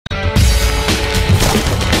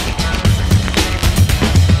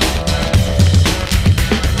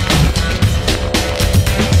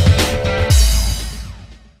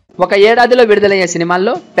ఒక ఏడాదిలో విడుదలయ్యే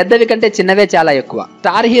సినిమాల్లో పెద్దవి కంటే చిన్నవే చాలా ఎక్కువ.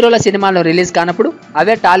 స్టార్ హీరోల సినిమాలు రిలీజ్ కానప్పుడు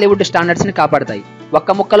అవే టాలీవుడ్ స్టాండర్డ్స్ ని కాపాడతాయి.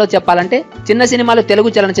 ఒక్క ముక్కలో చెప్పాలంటే చిన్న సినిమాలు తెలుగు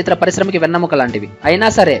చలనచిత్ర పరిశ్రమకి వెన్నెముక లాంటివి. అయినా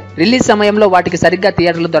సరే రిలీజ్ సమయంలో వాటికి సరిగ్గా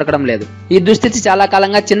థియేటర్లు దొరకడం లేదు. ఈ దుస్థితి చాలా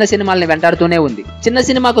కాలంగా చిన్న సినిమాల్ని వెంటాడుతూనే ఉంది. చిన్న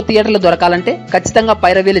సినిమాకు థియేటర్లు దొరకాలంటే ఖచ్చితంగా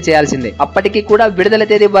పైరవీలు చేయాల్సిందే. అప్పటికీ కూడా విడుదల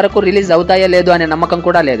తేదీ వరకు రిలీజ్ అవుతాయో లేదో అనే నమ్మకం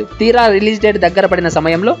కూడా లేదు. తీరా రిలీజ్ డేట్ దగ్గర పడిన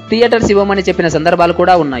సమయంలో థియేటర్స్ ఇవ్వమని చెప్పిన సందర్భాలు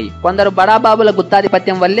కూడా ఉన్నాయి. కొందరు బడాబాబుల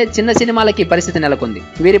గుత్తాధిపత్యం వల్లే చిన్న సినిమాలకి పరిస్థితి నెలకొంది.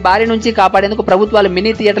 వీరి బారి నుంచి కాపాడేందుకు ప్రభుత్వాలు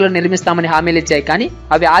మినీ థియేటర్లు నిర్మిస్తామని హామీలు ఇచ్చాయి. కానీ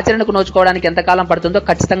అవి ఆచరణకు నోచుకోవడానికి ఎంతకాలం పడుతుందో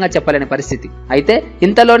ఖచ్చితంగా చెప్పలేని పరిస్థితి. అయితే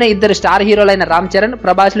ఇంతలోనే ఇద్దరు స్టార్ హీరోలైన రామ్ చరణ్,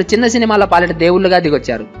 ప్రభాస్లు చిన్న సినిమాల పాలిట దేవుళ్లుగా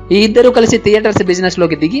దిగొచ్చారు. ఈ ఇద్దరు కలిసి థియేటర్స్ బిజినెస్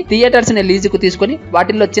లోకి దిగి థియేటర్స్ ని లీజుకు తీసుకుని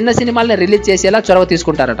వాటిల్లో చిన్న సినిమాలను రిలీజ్ చేసేలా చొరవ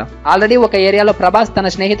తీసుకుంటారట. ఆల్రెడీ ఒక ఏరియాలో ప్రభాస్ తన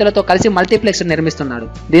స్నేహితులతో కలిసి మల్టీప్లెక్స్ నిర్మిస్తున్నాడు.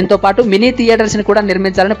 దీంతో పాటు మినీ థియేటర్స్ ని కూడా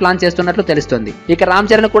నిర్మించాలని ప్లాన్ చేస్తున్నట్లు తెలుస్తోంది. ఇక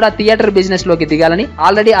రామ్ చరణ్ కూడా థియేటర్ బిజినెస్ లోకి దిగాలని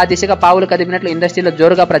ఆల్రెడీ ఆ దిశగా పావులు కదిపినట్లు ఇండస్ట్రీలో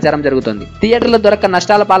జోరుగా ప్రచారం జరుగుతుంది. థియేటర్లు దొరక్క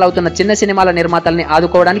నష్టాల పాలవుతున్న చిన్న సినిమాల నిర్మాతల్ని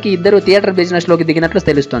ఆదుకోవడానికి ఇద్దరు థియేటర్ బిజినెస్ లోకి దిగినట్లు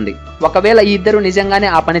తెలుస్తోంది. ఒకవేళ ఈ ఇద్దరు నిజంగానే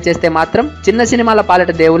ఆ పని చేస్తే మాత్రం చిన్న సినిమాల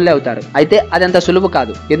పాలిట దేవుళ్లే అవుతారు. అయితే అదంత సులువు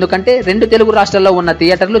కాదు. ఎందుకంటే రెండు తెలుగు రాష్ట్రాల్లో ఉన్న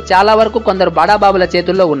థియేటర్లు చాలా వరకు కొందరు బడాబాబుల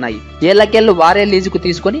చేతుల్లో ఉన్నాయి. ఏళ్లకేళ్లు వారే లీజుకు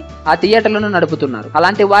తీసుకుని ఆ థియేటర్లను నడుపుతున్నారు.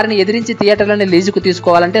 అలాంటి వారిని ఎదిరించి థియేటర్లను లీజుకు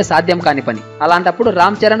తీసుకోవాలంటే సాధ్యం కాని పని. అలాంటప్పుడు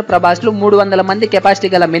రామ్ చరణ్, ప్రభాస్లు 300 మంది కెపాసిటీ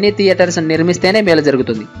గల మినీ థియేటర్స్ నిర్మిస్తేనే మేలు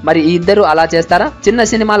జరుగుతుంది. మరి ఈ ఇద్దరు అలా చేస్తారా? చిన్న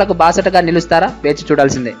సినిమాలకు బాసటగా నిలుస్తారా? వేచి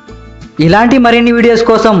చూడాల్సిందే. ఇలాంటి మరిన్ని వీడియోస్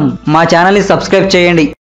కోసం మా ఛానల్ ని సబ్స్క్రైబ్ చేయండి.